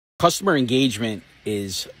Customer engagement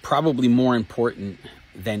is probably more important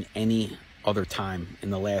than any other time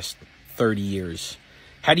in the last 30 years.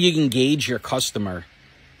 How do you engage your customer?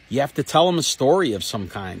 You have to tell them a story of some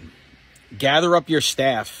kind. Gather up your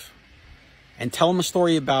staff and tell them a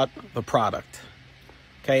story about the product.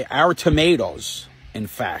 Okay, our tomatoes, in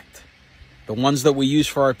fact, the ones that we use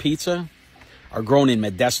for our pizza, are grown in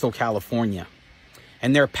Modesto, California.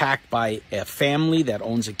 And they're packed by a family that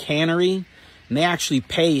owns a cannery. And they actually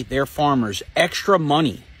pay their farmers extra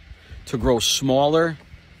money to grow smaller,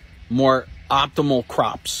 more optimal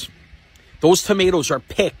crops. Those tomatoes are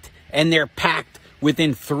picked and they're packed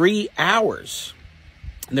within 3 hours.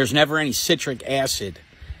 And there's never any citric acid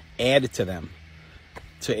added to them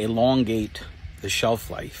to elongate the shelf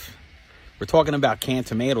life. We're talking about canned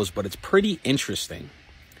tomatoes, but it's pretty interesting.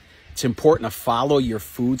 It's important to follow your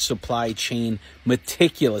food supply chain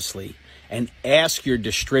meticulously and ask your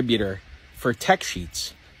distributor for tech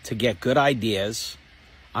sheets to get good ideas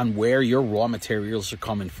on where your raw materials are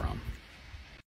coming from.